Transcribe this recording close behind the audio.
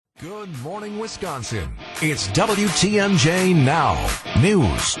Good morning, Wisconsin. It's WTMJ Now.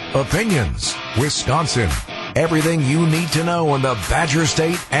 News, opinions, Wisconsin. Everything you need to know in the Badger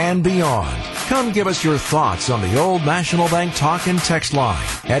State and beyond. Come give us your thoughts on the Old National Bank talk and text line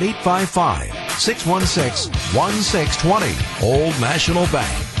at 855-616-1620. Old National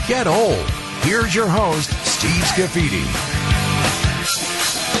Bank. Get old. Here's your host, Steve Scafidi.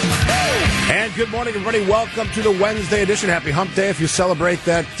 And good morning, everybody. Welcome to the Wednesday edition. Happy Hump Day if you celebrate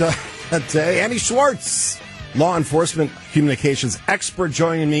that day. Annie Schwartz, law enforcement communications expert,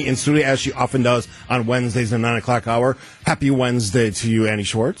 joining me in studio as she often does on Wednesdays in the 9 o'clock hour. Happy Wednesday to you, Annie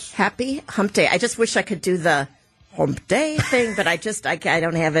Schwartz. Happy Hump Day. I just wish I could do the Hump Day thing, but I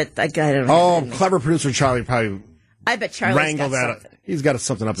don't have it. I don't have it. Clever producer Charlie probably. I bet Charlie's got something. He's got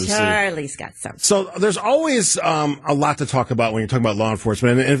something up his sleeve. Charlie's got something. So there's always a lot to talk about when you're talking about law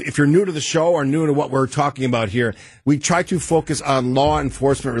enforcement. And if you're new to the show or new to what we're talking about here, we try to focus on law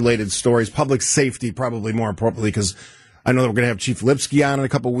enforcement-related stories, public safety probably more appropriately, because I know that we're going to have Chief Lipsky on in a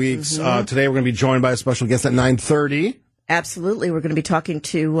couple weeks. Mm-hmm. Today we're going to be joined by a special guest at 9:30. Absolutely. We're going to be talking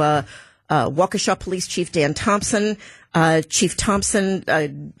to Waukesha Police Chief Dan Thompson. Chief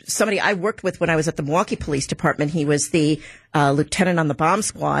Thompson, somebody I worked with when I was at the Milwaukee Police Department. He was the lieutenant on the bomb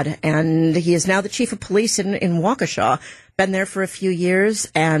squad, and he is now the chief of police in Waukesha. Been there for a few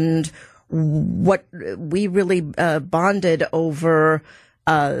years, and what we really bonded over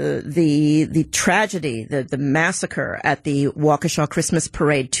the tragedy, the massacre at the Waukesha Christmas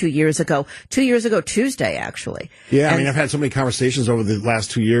parade 2 years ago. 2 years ago Tuesday, actually. Yeah, I've had so many conversations over the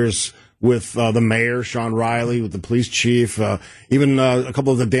last 2 years with the mayor, Sean Riley, with the police chief. Even a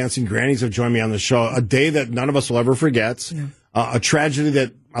couple of the dancing grannies have joined me on the show. A day that none of us will ever forget. Yeah. A tragedy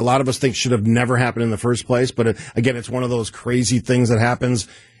that a lot of us think should have never happened in the first place. But again, it's one of those crazy things that happens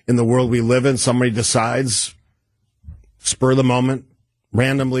in the world we live in. Somebody decides, spur of the moment,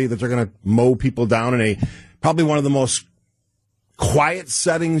 randomly, that they're going to mow people down in probably one of the most quiet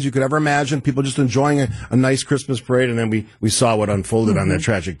settings you could ever imagine. People just enjoying a nice Christmas parade, and then we saw what unfolded on that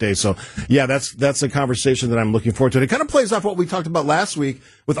tragic day. So, yeah, that's a conversation that I'm looking forward to. It kind of plays off what we talked about last week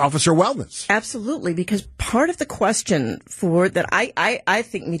with officer wellness. Absolutely, because part of the question that I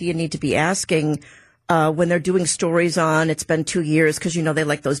think media need to be asking when they're doing stories on it's been 2 years, because they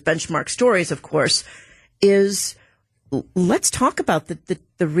like those benchmark stories, of course, is let's talk about the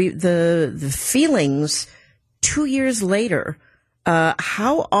feelings 2 years later.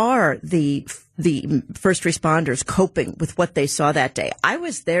 How are the first responders coping with what they saw that day? I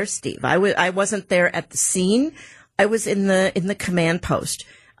was there, Steve. I wasn't there at the scene. I was in the command post,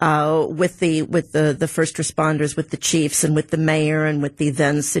 with the first responders, with the chiefs and with the mayor and with the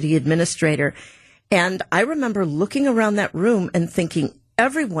then city administrator. And I remember looking around that room and thinking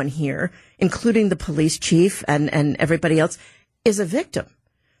everyone here, including the police chief and everybody else, is a victim.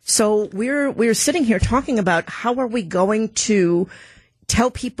 So we're sitting here talking about how are we going to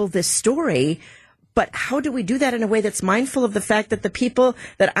tell people this story, but how do we do that in a way that's mindful of the fact that the people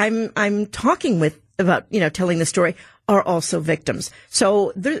that I'm talking with about, telling the story are also victims.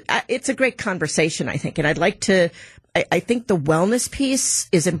 So it's a great conversation, I think. And I think the wellness piece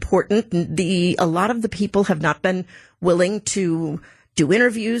is important. A lot of the people have not been willing to do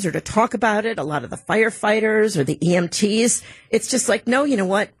interviews or to talk about it. A lot of the firefighters or the EMTs, it's just like, no, you know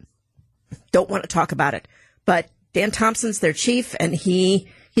what? Don't want to talk about it. But Dan Thompson's their chief, and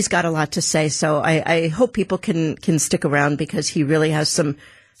he's got a lot to say. So I hope people can stick around, because he really has some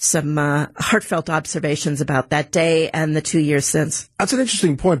heartfelt observations about that day and the 2 years since. That's an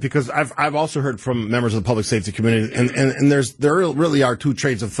interesting point, because I've also heard from members of the public safety community, and there really are two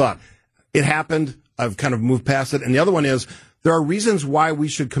trains of thought. It happened. I've kind of moved past it. And the other one is, there are reasons why we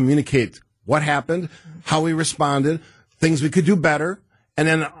should communicate what happened, how we responded, things we could do better,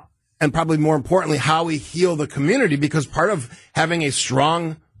 and probably more importantly, how we heal the community, because part of having a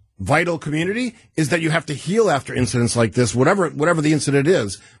strong, vital community is that you have to heal after incidents like this, whatever the incident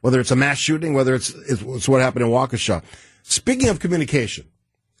is, whether it's a mass shooting, whether it's what happened in Waukesha. Speaking of communication,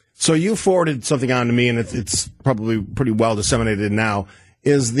 so you forwarded something on to me, and it's probably pretty well disseminated now,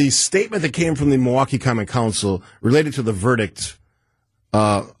 is the statement that came from the Milwaukee Common Council related to the verdict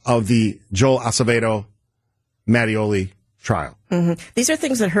of the Joel Acevedo Mattioli trial. Mm-hmm. These are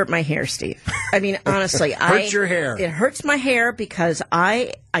things that hurt my hair, Steve. I mean, honestly. Hurts your hair. It hurts my hair, because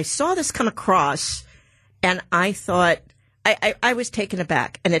I saw this come across, and I thought, I was taken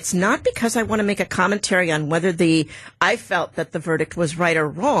aback. And it's not because I want to make a commentary on whether I felt that the verdict was right or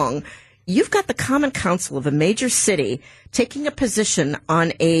wrong. You've got the Common Council of a major city taking a position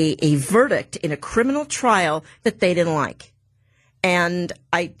on a verdict in a criminal trial that they didn't like. And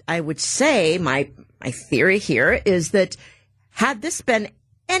I would say my theory here is that had this been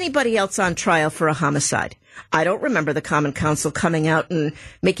anybody else on trial for a homicide. I don't remember the Common Council coming out and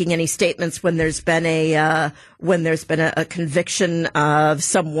making any statements when there's been a conviction of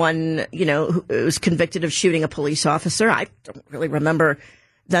someone, who was convicted of shooting a police officer. I don't really remember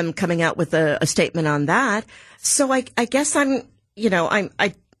them coming out with a statement on that. So I guess I'm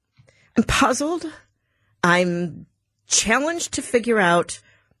puzzled. I'm challenged to figure out,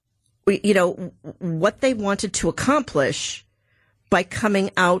 what they wanted to accomplish by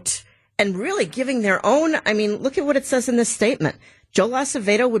coming out and really giving their own. I mean, look at what it says in this statement. Joe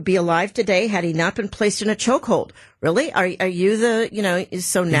Acevedo would be alive today had he not been placed in a chokehold. Really? Are you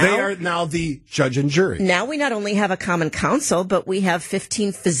so now? They are now the judge and jury. Now we not only have a Common Council, but we have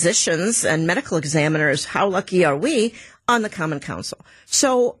 15 physicians and medical examiners. How lucky are we on the Common Council?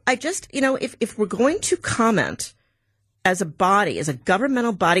 So I just, if we're going to comment as a body, as a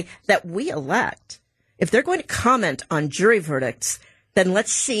governmental body that we elect, if they're going to comment on jury verdicts, then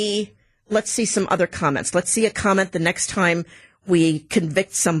let's see some other comments. Let's see a comment the next time we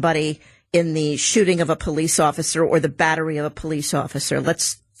convict somebody in the shooting of a police officer or the battery of a police officer.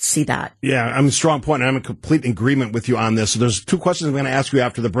 Let's see that. Yeah, I'm a strong point, and I'm in complete agreement with you on this. So there's two questions I'm going to ask you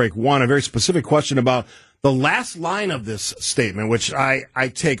after the break. One, a very specific question about the last line of this statement, which I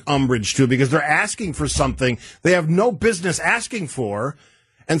take umbrage to because they're asking for something they have no business asking for.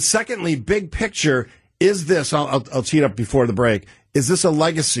 And secondly, big picture, is this, I'll tee it up before the break, is this a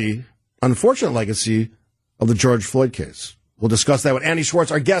legacy, unfortunate legacy, of the George Floyd case? We'll discuss that with Annie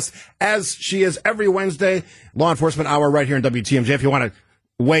Schwartz, our guest, as she is every Wednesday, Law Enforcement Hour right here in WTMJ. If you want to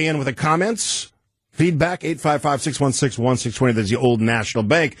weigh in with the comments, feedback, 855-616-1620. There's the Old National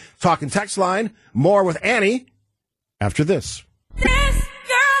Bank talk and text line. More with Annie after this. This girl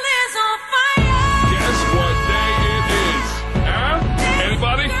is on fire. Guess what day it is? Huh?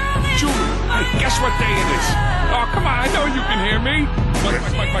 Anybody? Julie, guess what day it is? Oh, come on, I know you can hear me.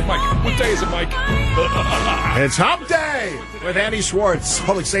 Mike. What day is it, Mike? It's Hump Day with Annie Schwartz,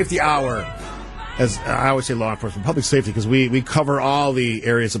 Public Safety Hour. As I always say, law enforcement, public safety, because we cover all the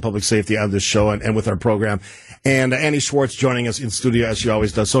areas of public safety on this show and with our program. And Annie Schwartz joining us in studio, as she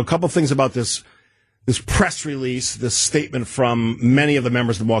always does. So a couple things about this press release, this statement from many of the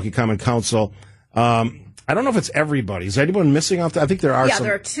members of the Milwaukee Common Council. I don't know if it's everybody. Is anyone missing off that? I think there are some. Yeah,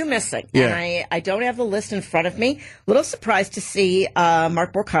 there are two missing. Yeah. And I don't have the list in front of me. A little surprised to see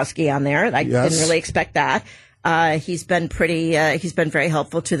Mark Borkowski on there. I didn't really expect that. He's been very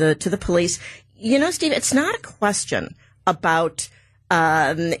helpful to the police. Steve, it's not a question about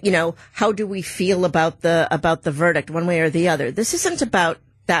how do we feel about the verdict one way or the other. This isn't about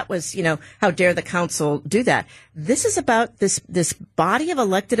that was, how dare the council do that. This is about this body of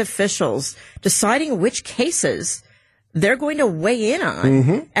elected officials deciding which cases they're going to weigh in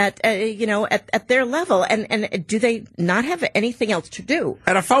on at their level. And do they not have anything else to do?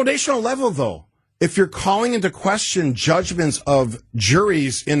 At a foundational level, though, if you're calling into question judgments of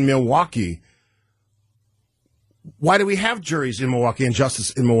juries in Milwaukee, why do we have juries in Milwaukee and justice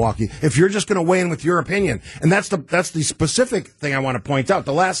in Milwaukee if you're just going to weigh in with your opinion? And that's the specific thing I want to point out.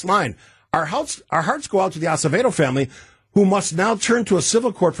 The last line. Our hearts go out to the Acevedo family, who must now turn to a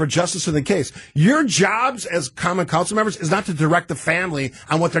civil court for justice in the case. Your jobs as Common Council members is not to direct the family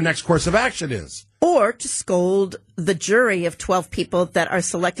on what their next course of action is. Or to scold the jury of 12 people that are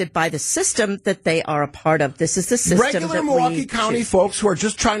selected by the system that they are a part of. This is the system regular that Milwaukee County folks who are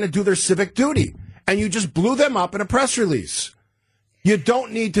just trying to do their civic duty. And you just blew them up in a press release. You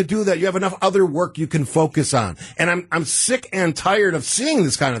don't need to do that. You have enough other work you can focus on. And I'm sick and tired of seeing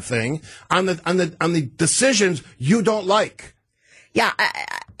this kind of thing on the decisions you don't like. Yeah,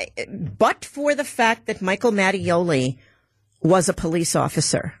 but for the fact that Michael Mattioli was a police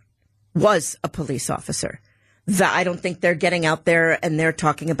officer, that I don't think they're getting out there and they're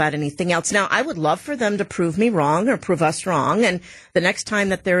talking about anything else. Now, I would love for them to prove me wrong or prove us wrong. And the next time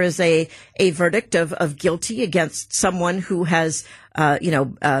that there is a verdict of guilty against someone who has,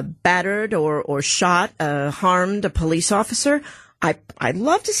 battered or shot, harmed a police officer, I'd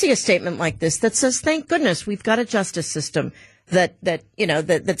love to see a statement like this that says, thank goodness we've got a justice system that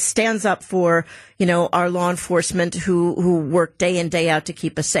stands up for, our law enforcement who work day in, day out to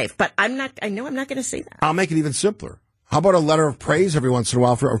keep us safe. But I'm not going to say that. I'll make it even simpler. How about a letter of praise every once in a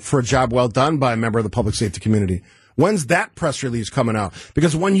while for a job well done by a member of the public safety community? When's that press release coming out?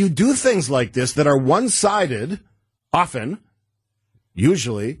 Because when you do things like this that are one-sided,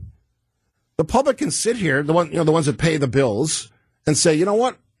 usually, the public can sit here, the ones that pay the bills, and say, you know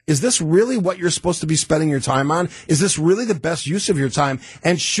what? Is this really what you're supposed to be spending your time on? Is this really the best use of your time?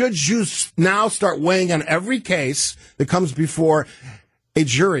 And should you now start weighing on every case that comes before a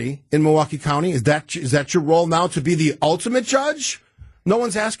jury in Milwaukee County? Is that your role now, to be the ultimate judge? No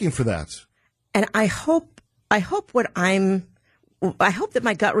one's asking for that. And I hope that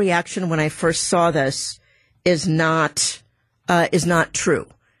my gut reaction when I first saw this is not true,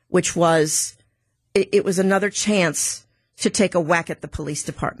 which was it was another chance to take a whack at the police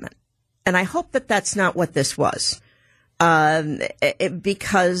department. And I hope that that's not what this was,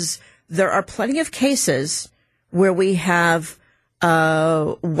 because there are plenty of cases where we have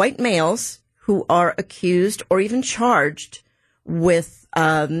white males who are accused or even charged with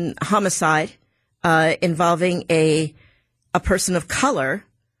homicide involving a person of color,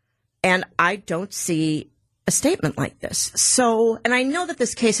 and I don't see a statement like this. So, and I know that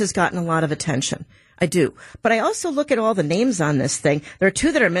this case has gotten a lot of attention. I do. But I also look at all the names on this thing. There are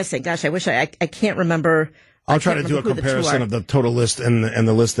two that are missing. Gosh, I wish I can't remember. I'll try to do a comparison of the total list and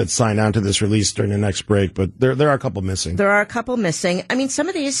the list that's signed on to this release during the next break, but there are a couple missing. There are a couple missing. I mean, some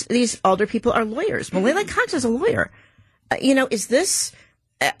of these older people are lawyers. Malala Cox is a lawyer. Is this,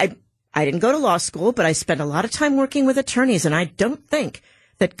 I didn't go to law school, but I spent a lot of time working with attorneys, and I don't think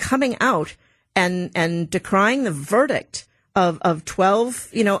that coming out and decrying the verdict of 12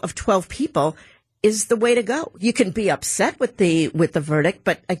 people is the way to go. You can be upset with the verdict,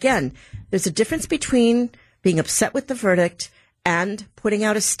 but again, there's a difference between being upset with the verdict and putting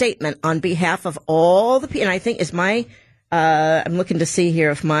out a statement on behalf of all the people. And I think I'm looking to see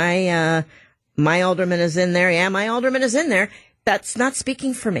here if my alderman is in there. Yeah, my alderman is in there. That's not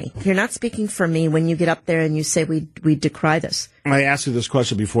speaking for me. You're not speaking for me when you get up there and you say we decry this. I asked you this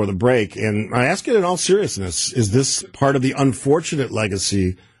question before the break, and I ask it in all seriousness. Is this part of the unfortunate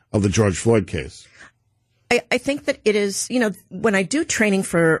legacy of the George Floyd case? I think that it is, when I do training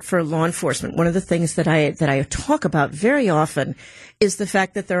for law enforcement, one of the things that I talk about very often is the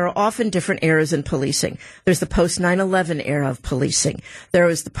fact that there are often different eras in policing. There's the post 9/11 era of policing. There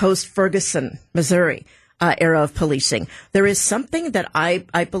was the post Ferguson, Missouri era of policing. There is something that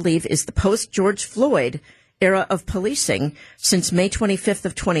I believe is the post George Floyd era of policing since May 25th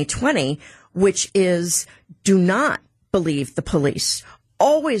of 2020, which is do not believe the police.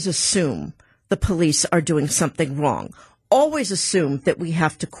 Always assume the police are doing something wrong. Always assume that we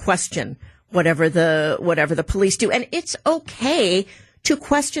have to question whatever the police do. And it's okay to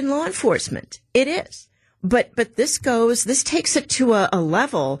question law enforcement. It is. But this takes it to a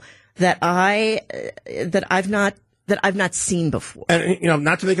level that I've not seen before. And,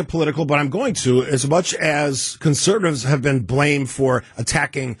 not to make it political, but I'm going to, as much as conservatives have been blamed for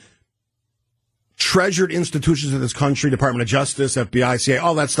attacking treasured institutions of this country, Department of Justice, FBI, CIA,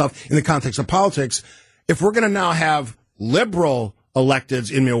 all that stuff in the context of politics, if we're going to now have liberal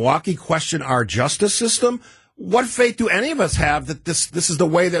electeds in Milwaukee question our justice system, what faith do any of us have that this is the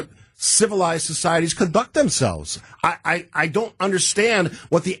way that civilized societies conduct themselves? I don't understand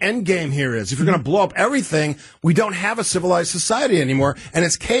what the end game here is. If you're going to blow up everything, we don't have a civilized society anymore, and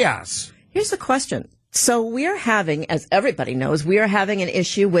it's chaos. Here's the question. So we are having, as everybody knows, we are having an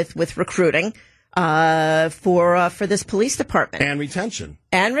issue with recruiting for this police department. And retention.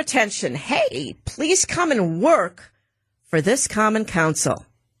 Hey, please come and work for this common council.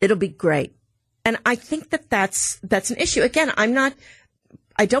 It'll be great. And I think that's an issue. Again, I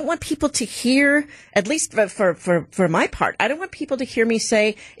don't want people to hear, at least for my part, I don't want people to hear me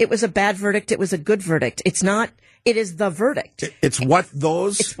say it was a bad verdict, it was a good verdict. It's not. It is the verdict. It's what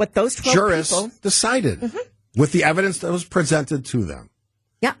those 12 jurists people decided with the evidence that was presented to them.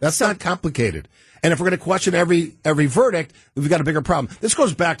 Yeah. That's not complicated. And if we're going to question every verdict, we've got a bigger problem. This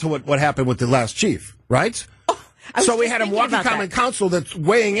goes back to what happened with the last chief, right? So we had a Milwaukee Common Council that's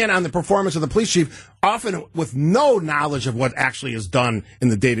weighing in on the performance of the police chief, often with no knowledge of what actually is done in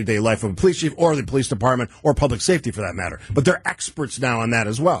the day-to-day life of a police chief or the police department or public safety for that matter. But they're experts now on that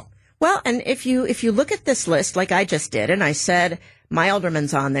as well. Well, and if you look at this list like I just did, and I said my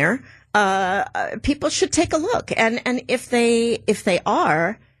alderman's on there, people should take a look. And if they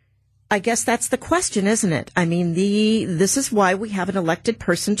are, I guess that's the question, isn't it? I mean, this is why we have an elected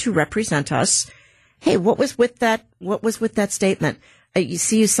person to represent us. Hey, what was with that statement? You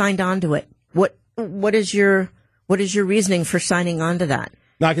see, you signed on to it. What is your reasoning for signing on to that?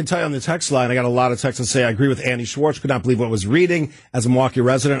 Now, I can tell you on the text line, I got a lot of texts that say, I agree with Andy Schwartz, could not believe what I was reading. As a Milwaukee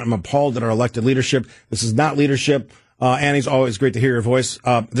resident, I'm appalled at our elected leadership. This is not leadership. Annie's always great to hear your voice.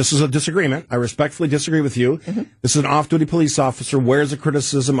 This is a disagreement. I respectfully disagree with you. Mm-hmm. This is an off-duty police officer. Where's the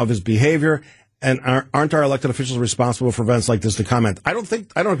criticism of his behavior? And aren't our elected officials responsible for events like this to comment? I don't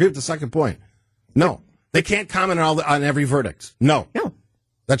agree with the second point. No. They can't comment on every verdict. No.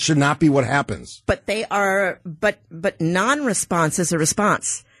 That should not be what happens. But but non-response is a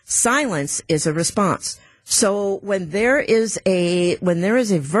response. Silence is a response. So when there is a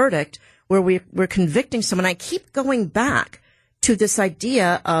verdict where we're convicting someone, I keep going back to this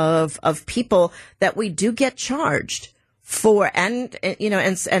idea of people that we do get charged for, and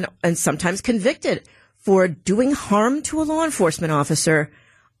sometimes convicted for doing harm to a law enforcement officer.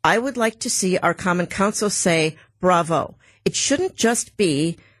 I would like to see our Common Council say, bravo. It shouldn't just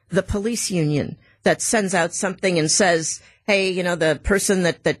be the police union that sends out something and says, hey, the person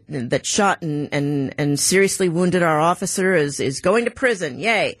that shot and seriously wounded our officer is going to prison.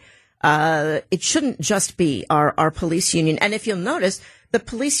 Yay. It shouldn't just be our police union. And if you'll notice, the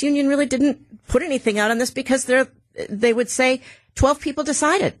police union really didn't put anything out on this because they would say 12 people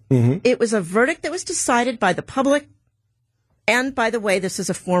decided. Mm-hmm. It was a verdict that was decided by the public. And by the way, this is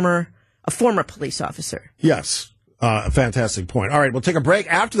a former police officer. Yes. A fantastic point. All right, we'll take a break.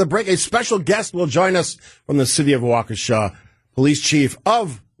 After the break, a special guest will join us from the city of Waukesha, police chief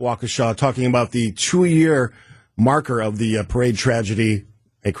of Waukesha, talking about the 2-year marker of the parade tragedy,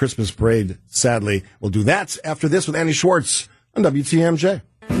 a Christmas parade, sadly. We'll do that after this with Annie Schwartz on WTMJ.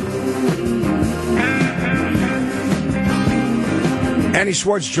 Annie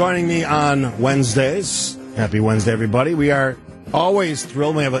Schwartz joining me on Wednesdays. Happy Wednesday, everybody. We are always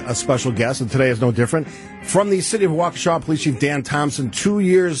thrilled. We have a special guest, and today is no different. From the city of Waukesha, Police Chief Dan Thompson, 2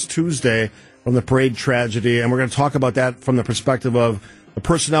 years Tuesday from the parade tragedy, and we're going to talk about that from the perspective of the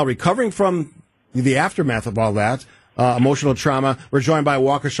personnel recovering from the aftermath of all that, emotional trauma. We're joined by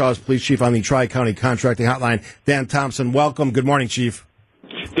Waukesha's Police Chief on the Tri-County Contracting Hotline, Dan Thompson. Welcome. Good morning, Chief.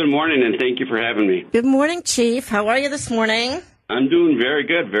 Good morning, and thank you for having me. Good morning, Chief. How are you this morning? I'm doing very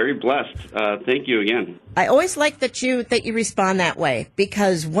good, very blessed. Thank you again. I always like that you respond that way,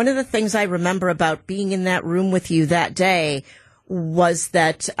 because one of the things I remember about being in that room with you that day was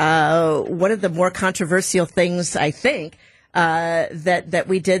that one of the more controversial things, I think, that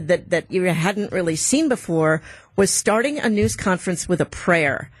we did that you hadn't really seen before was starting a news conference with a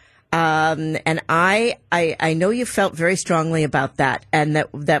prayer. And I know you felt very strongly about that, and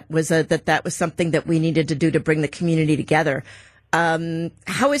that was something that we needed to do to bring the community together.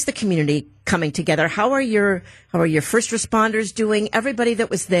 How is the community coming together? How are your first responders doing? Everybody that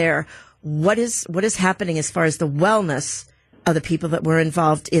was there, what is happening as far as the wellness of the people that were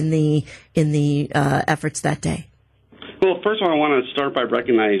involved in the efforts that day? Well, first of all, I want to start by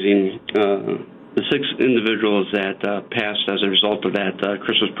recognizing the 6 individuals that passed as a result of that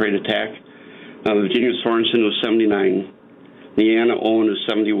Christmas parade attack. Virginia Sorensen was 79, Leanna Owen was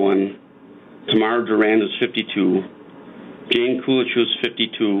 71, Tamara Durand was 52, Jane Coolidge was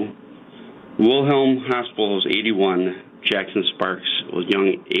 52, Wilhelm Hospital was 81, Jackson Sparks was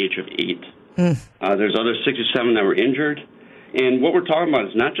young age of 8. There's other 67 that were injured. And what we're talking about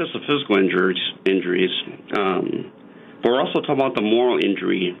is not just the physical injuries, but we're also talking about the moral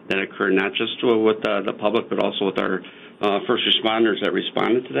injury that occurred, not just with the public, but also with our first responders that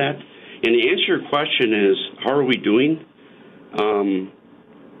responded to that. And the answer to your question is, how are we doing?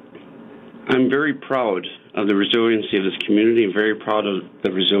 I'm very proud of the resiliency of this community. I'm very proud of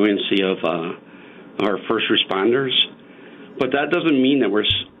the resiliency of our first responders. But that doesn't mean that we're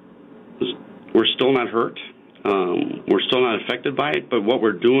still not hurt. We're still not affected by it. But what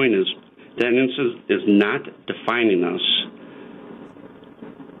we're doing is that incident is not defining us.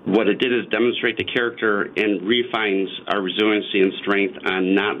 What it did is demonstrate the character and refines our resiliency and strength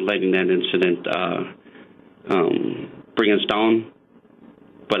on not letting that incident bring us down,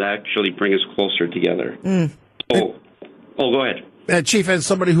 but actually bring us closer together. Go ahead. Chief, as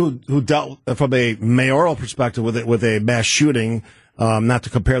somebody who dealt from a mayoral perspective with a mass shooting, not to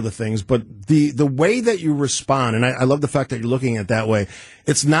compare the things, but the way that you respond, and I love the fact that you're looking at it that way.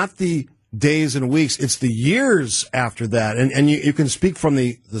 It's not the days and weeks, it's the years after that. And you can speak from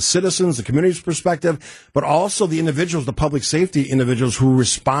the citizens, the community's perspective, but also the individuals, the public safety individuals who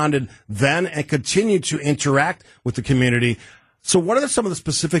responded then and continue to interact with the community. So what are some of the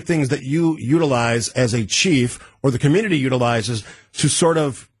specific things that you utilize as a chief or the community utilizes to sort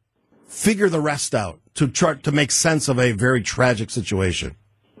of figure the rest out, to try to make sense of a very tragic situation?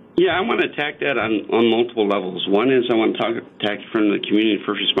 Yeah, I want to attack that on multiple levels. One is I want to attack from the community and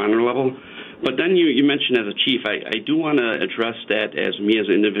first responder level. But then you mentioned as a chief, I do want to address that as me as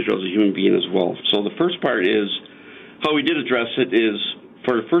an individual, as a human being as well. So the first part is how we did address it is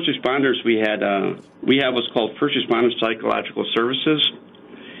for the first responders, we have what's called First Responder Psychological Services.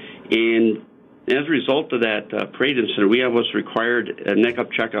 And as a result of that parade incident, we have what's required a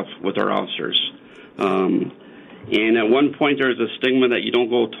neck-up checkup with our officers. And at one point, there's a stigma that you don't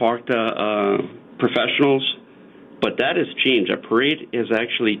go talk to professionals, but that has changed. Our parade has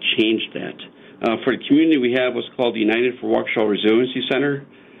actually changed that. For the community, we have what's called the United for Waukesha Resiliency Center.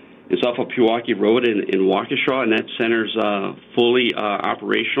 It's off of Pewaukee Road in Waukesha, and that center's fully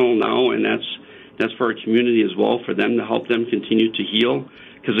operational now, and That's for our community as well, for them to help them continue to heal,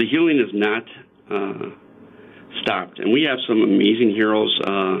 because the healing is not stopped. And we have some amazing heroes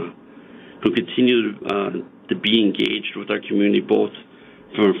who continue to be engaged with our community, both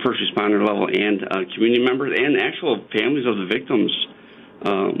from a first responder level and community members and actual families of the victims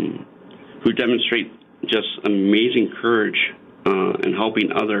who demonstrate just amazing courage in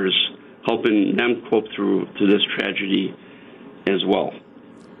helping others, helping them cope through this tragedy as well.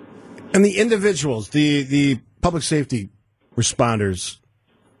 And the individuals, the public safety responders,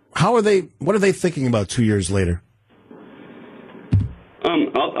 what are they thinking about 2 years later?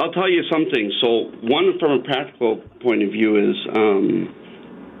 I'll tell you something. So one, from a practical point of view, is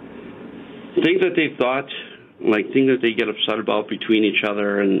things that they thought, like things that they get upset about between each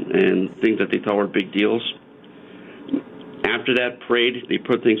other and things that they thought were big deals. After that parade, they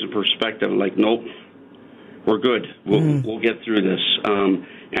put things in perspective, like, nope, we're good. We'll get through this.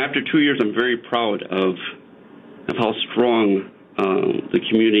 After 2 years, I'm very proud of how strong the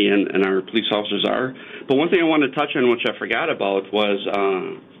community and our police officers are. But one thing I want to touch on, which I forgot about, was,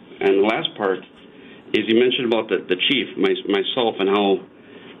 and the last part, is you mentioned about the chief, myself, and how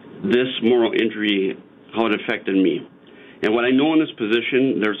this moral injury, how it affected me. And what I know in this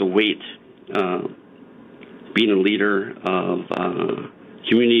position, there's a weight, being a leader of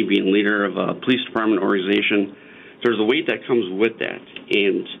community, being a leader of a police department organization. There's a weight that comes with that.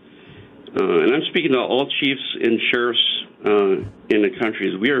 And I'm speaking to all chiefs and sheriffs in the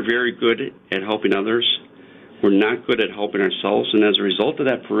country. We are very good at helping others. We're not good at helping ourselves. And as a result of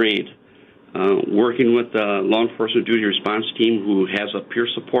that parade, working with the law enforcement duty response team, who has a peer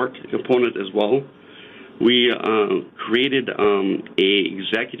support component as well, we created a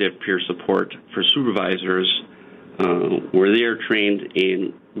executive peer support for supervisors where they are trained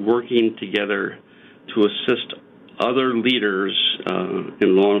in working together to assist other leaders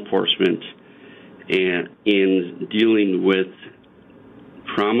in law enforcement and in dealing with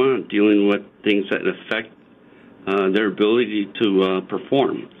trauma, dealing with things that affect their ability to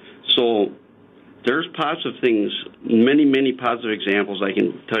perform. So there's positive things, many, many positive examples I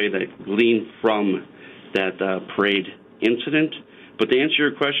can tell you that glean from that parade incident. But to answer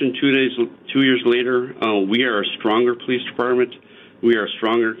your question, 2 years later, we are a stronger police department. We are a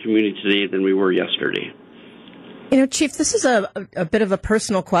stronger community today than we were yesterday. You know, Chief, this is a bit of a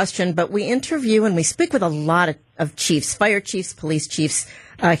personal question, but we interview and we speak with a lot of chiefs, fire chiefs, police chiefs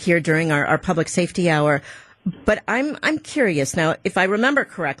here during our public safety hour. But I'm curious now. If I remember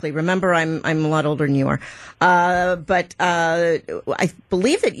correctly, I'm a lot older than you are. But I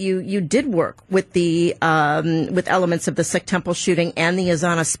believe that you did work with the with elements of the Sikh temple shooting and the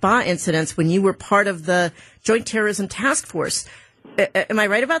Azana Spa incidents when you were part of the Joint Terrorism Task Force. Am I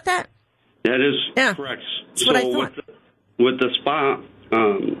right about that? That is correct. That's what I thought. With the spa,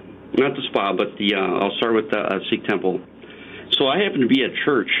 not the spa, but I'll start with the Sikh temple. So I happened to be at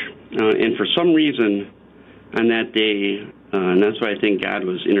church, and for some reason, on that day, and that's why I think God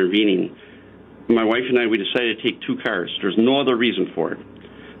was intervening, my wife and I, we decided to take two cars. There's no other reason for it.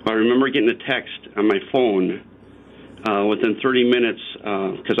 But I remember getting a text on my phone within 30 minutes,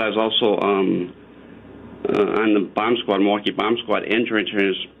 because I was also on the bomb squad, Milwaukee Bomb Squad, and Joint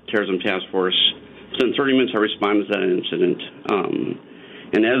Terrorism Task Force. Within 30 minutes, I responded to that incident.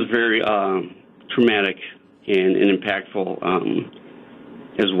 And that was very traumatic and impactful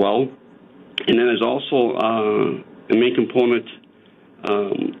as well. And then there's also a main component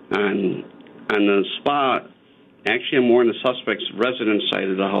on the spot. Actually, I'm more on the suspect's residence side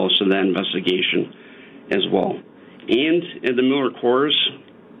of the house of that investigation as well. And at the Miller Coors,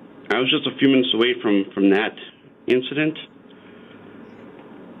 I was just a few minutes away from that incident.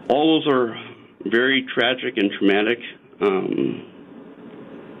 All those are very tragic and traumatic.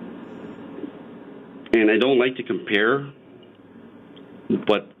 And I don't like to compare,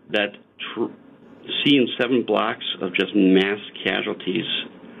 but that seeing 7 blocks of just mass casualties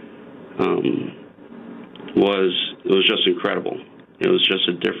was just incredible. It was just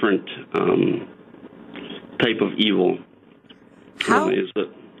a different type of evil. How?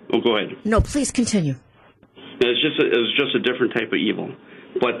 Go ahead. No, please continue. It was just a different type of evil.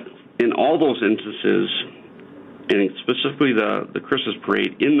 But in all those instances, and specifically the Christmas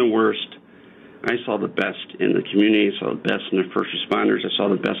parade, in the worst, I saw the best in the community. I saw the best in the first responders. I saw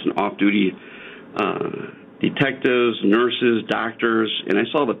the best in off-duty detectives, nurses, doctors, and I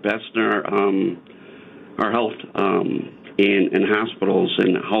saw the best in our health and hospitals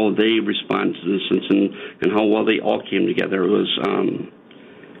and how they respond to this and how well they all came together. It was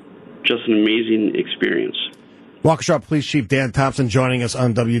just an amazing experience. Waukesha Police Chief Dan Thompson joining us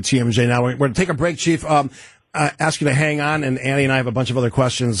on WTMJ now. We're going to take a break, Chief. ask you to hang on, and Annie and I have a bunch of other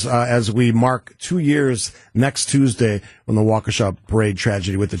questions as we mark 2 years next Tuesday from the Waukesha parade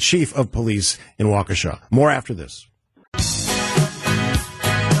tragedy with the chief of police in Waukesha. More after this.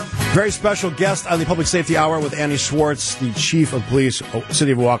 Very special guest on the Public Safety Hour with Annie Schwartz, the chief of police,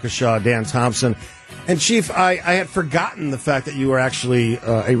 City of Waukesha, Dan Thompson. And Chief, I had forgotten the fact that you were actually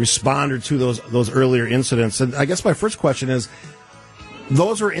a responder to those earlier incidents. And I guess my first question is,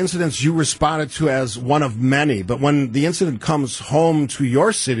 those were incidents you responded to as one of many, but when the incident comes home to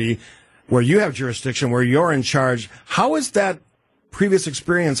your city, where you have jurisdiction, where you're in charge, how does that previous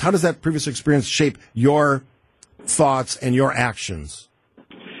experience shape your thoughts and your actions?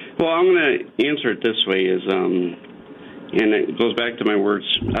 Well, I'm going to answer it this way, and it goes back to my words.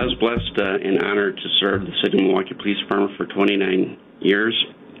 I was blessed and honored to serve the City of Milwaukee Police Department for 29 years.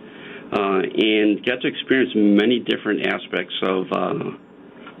 And got to experience many different aspects of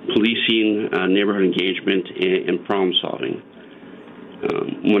policing, neighborhood engagement, and problem solving.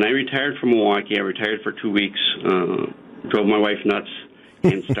 When I retired from Milwaukee, I retired for 2 weeks, drove my wife nuts,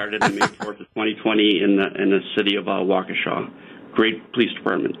 and started on May 4th of 2020 in the city of Waukesha. Great police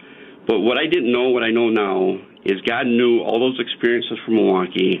department. But what I didn't know, what I know now, is God knew all those experiences from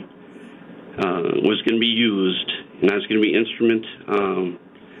Milwaukee was going to be used, and I was going to be instrument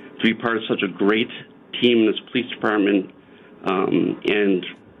to be part of such a great team in this police department and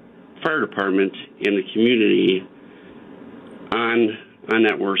fire department in the community on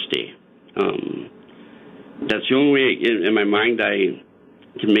that worst day. That's the only way in my mind I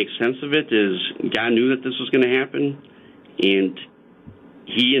can make sense of it, is God knew that this was going to happen, and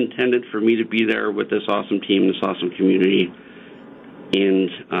He intended for me to be there with this awesome team, this awesome community, and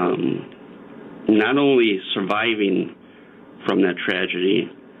not only surviving from that tragedy,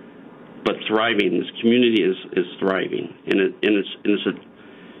 but thriving. This community is thriving, and it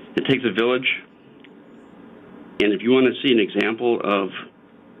takes a village. And if you want to see an example of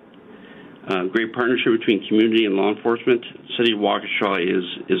great partnership between community and law enforcement, the City of Waukesha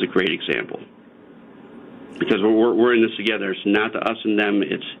is a great example, because we're in this together. It's not the us and them;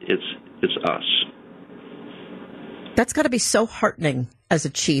 it's us. That's got to be so heartening as a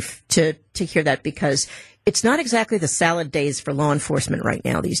chief to hear that, because it's not exactly the salad days for law enforcement right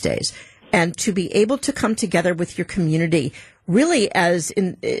now these days. And to be able to come together with your community, really as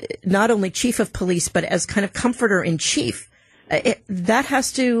in not only chief of police, but as kind of comforter in chief, that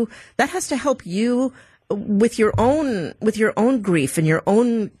has to help you with your own grief and your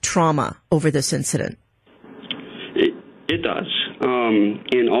own trauma over this incident. It does,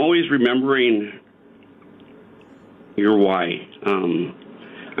 and always remembering your why.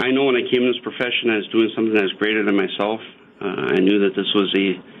 I know when I came in this profession, I was doing something that was greater than myself. I knew that this was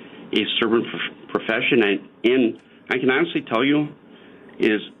a servant profession, and I can honestly tell you,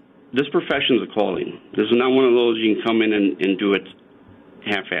 is this profession is a calling. This is not one of those you can come in and do it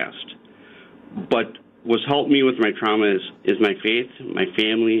half-assed. But what's helped me with my trauma is my faith, my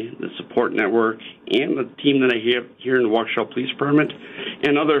family, the support network, and the team that I have here in the Waukesha Police Department,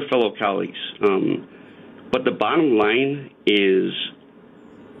 and other fellow colleagues. But the bottom line is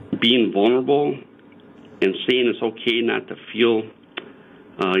being vulnerable and saying it's okay not to feel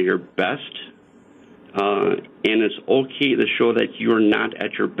your best, and it's okay to show that you're not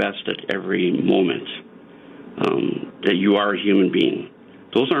at your best at every moment, that you are a human being.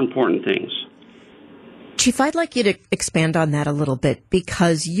 Those are important things. Chief, I'd like you to expand on that a little bit,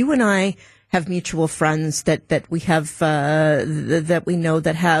 because you and I have mutual friends that we have that we know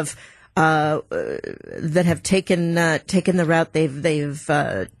that have taken the route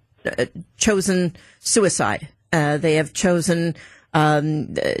they've chosen suicide. They have chosen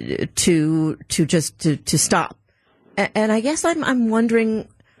to stop. And I guess I'm wondering,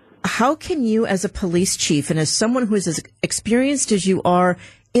 how can you, as a police chief and as someone who is as experienced as you are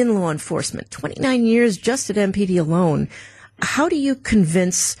in law enforcement, 29 years just at MPD alone, how do you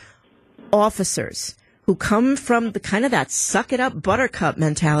convince officers who come from the kind of that suck it up buttercup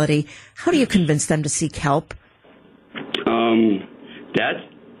mentality, how do you convince them to seek help?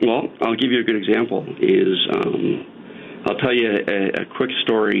 Well, I'll give you a good example. I'll tell you a quick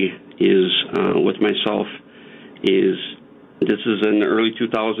story with myself. This is in the early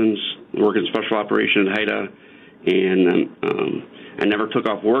 2000s, working special operation at Haida, and I never took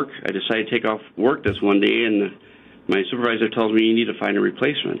off work. I decided to take off work this one day, and my supervisor tells me, you need to find a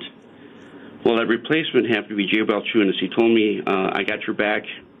replacement. Well, that replacement happened to be Jay Balchunas. He told me, I got your back,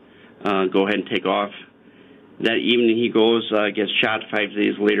 go ahead and take off. That evening he goes, gets shot. 5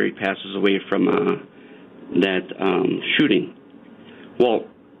 days later he passes away from that shooting. Well,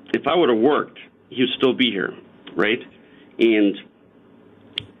 if I would have worked, he would still be here, right? And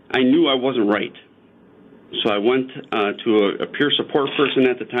I knew I wasn't right. So I went to a peer support person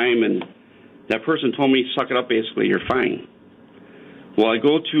at the time, and that person told me, suck it up, basically, you're fine. Well, I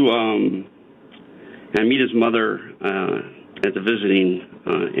go to, I meet his mother at the visiting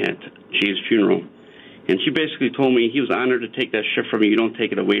at Jay's funeral, and she basically told me he was honored to take that shift from you. You don't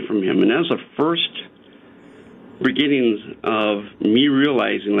take it away from him. And that was the first beginnings of me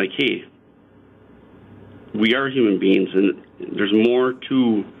realizing, like, hey, we are human beings, and there's more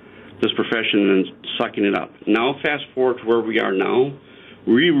to this profession than sucking it up. Now, fast forward to where we are now,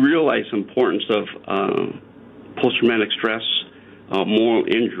 we realize the importance of post-traumatic stress, moral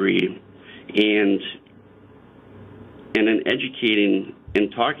injury, and then educating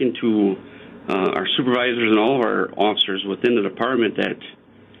and talking to our supervisors and all of our officers within the department that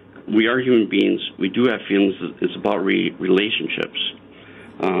we are human beings. We do have feelings. It's about relationships,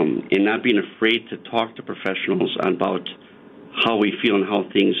 and not being afraid to talk to professionals about how we feel and how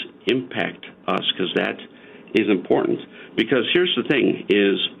things impact us, because that is important. Because here's the thing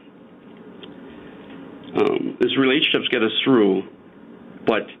is, these relationships get us through,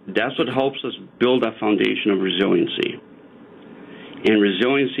 but that's what helps us build that foundation of resiliency. And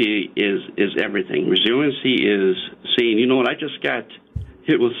resiliency is everything. Resiliency is saying, you know what, I just got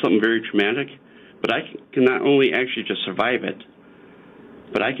hit with something very traumatic, but I can not only actually just survive it,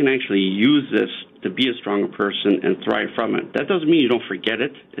 but I can actually use this to be a stronger person and thrive from it. That doesn't mean you don't forget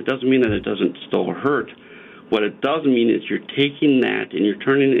it. It doesn't mean that it doesn't still hurt. What it does mean is you're taking that and you're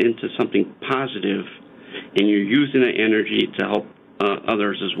turning it into something positive, and you're using that energy to help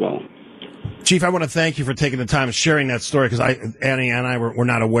others as well. Chief, I want to thank you for taking the time and sharing that story, because Annie and I were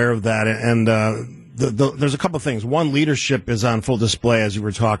not aware of that. And there's a couple of things. One, leadership is on full display as you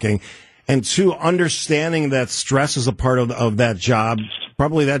were talking. And two, understanding that stress is a part of that job,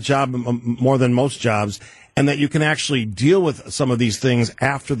 probably that job more than most jobs, and that you can actually deal with some of these things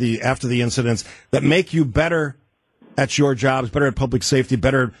after the incidents that make you better at your jobs, better at public safety,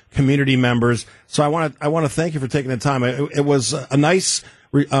 better community members. So I want to thank you for taking the time. It was a nice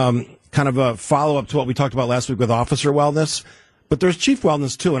kind of a follow-up to what we talked about last week with officer wellness, but there's chief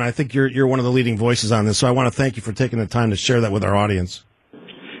wellness too, and I think you're one of the leading voices on this. So I want to thank you for taking the time to share that with our audience.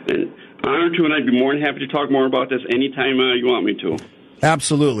 Honored to, and I'd be more than happy to talk more about this anytime you want me to.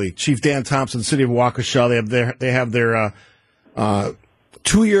 Absolutely. Chief Dan Thompson, City of Waukesha, they have their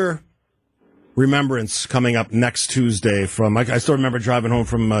 2-year remembrance coming up next Tuesday. I still remember driving home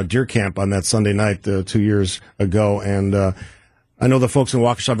from Deer Camp on that Sunday night 2 years ago, and I know the folks in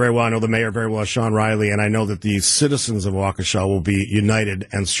Waukesha very well. I know the mayor very well, Sean Riley, and I know that the citizens of Waukesha will be united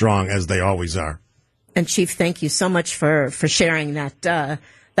and strong, as they always are. And Chief, thank you so much for sharing that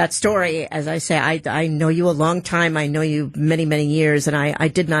story. As I say, I know you a long time. I know you many, many years, and I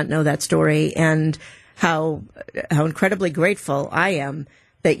did not know that story, and how incredibly grateful I am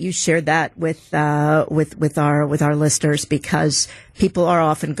that you shared that with our listeners, because people are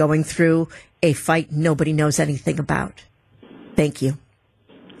often going through a fight nobody knows anything about. Thank you.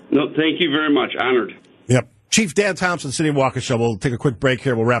 No, thank you very much. Honored. Yep. Chief Dan Thompson, City of Waukesha. We'll take a quick break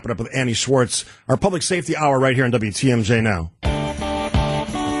here. We'll wrap it up with Annie Schwartz, our Public Safety Hour right here on WTMJ Now.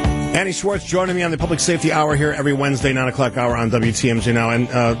 Annie Schwartz joining me on the Public Safety Hour here every Wednesday, 9 o'clock hour on WTMJ Now. And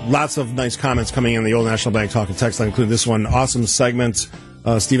lots of nice comments coming in the Old National Bank Talk and Text line, including this one. Awesome segment.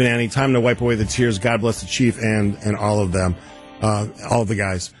 Steve and Annie, time to wipe away the tears. God bless the Chief and all of them, all of the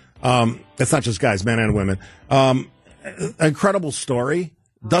guys. It's not just guys, men and women. Incredible story.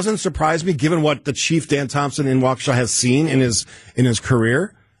 Doesn't surprise me, given what the Chief Dan Thompson in Waukesha has seen in his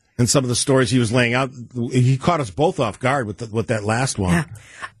career and some of the stories he was laying out. He caught us both off guard with that last one. Yeah.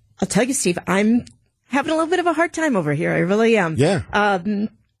 I'll tell you, Steve, I'm having a little bit of a hard time over here. I really am. Yeah. And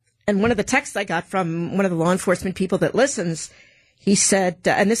one of the texts I got from one of the law enforcement people that listens, he said,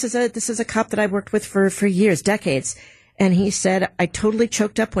 and this is a cop that I worked with for years, decades, and he said, I totally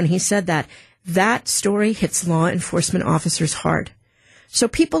choked up when he said that. That story hits law enforcement officers hard. So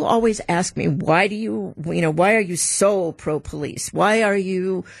people always ask me, why are you so pro-police? Why do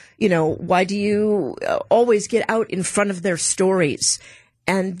you always get out in front of their stories?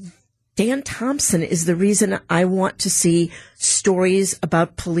 And Dan Thompson is the reason I want to see stories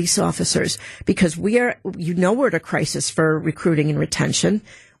about police officers, because we're at a crisis for recruiting and retention.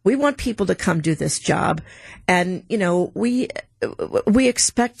 We want people to come do this job. And, we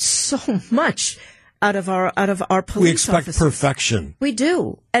expect so much out of our police We expect officers. perfection. We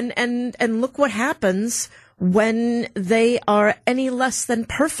do. And look what happens when they are any less than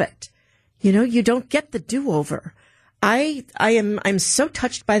perfect. You don't get the do-over. I'm so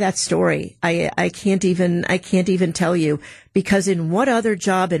touched by that story. I can't even tell you, because in what other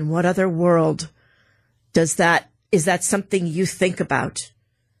job, in what other world is that something you think about?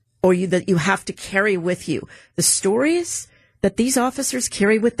 or that you have to carry with you. The stories that these officers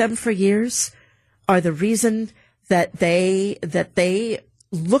carry with them for years are the reason that they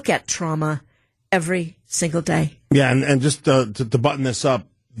look at trauma every single day. Yeah, and just to button this up,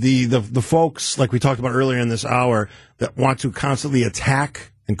 the folks, like we talked about earlier in this hour, that want to constantly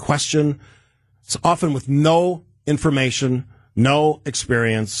attack and question, it's often with no information, no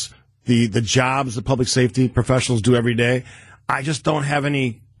experience, the jobs that public safety professionals do every day. I just don't have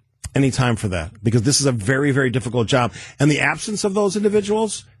any time for that, because this is a very, very difficult job. And the absence of those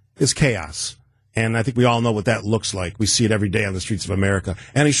individuals is chaos. And I think we all know what that looks like. We see it every day on the streets of America.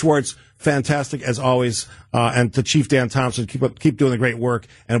 Annie Schwartz, fantastic as always. And to Chief Dan Thompson, keep doing the great work.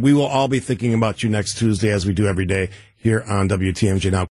 And we will all be thinking about you next Tuesday, as we do every day here on WTMJ Now.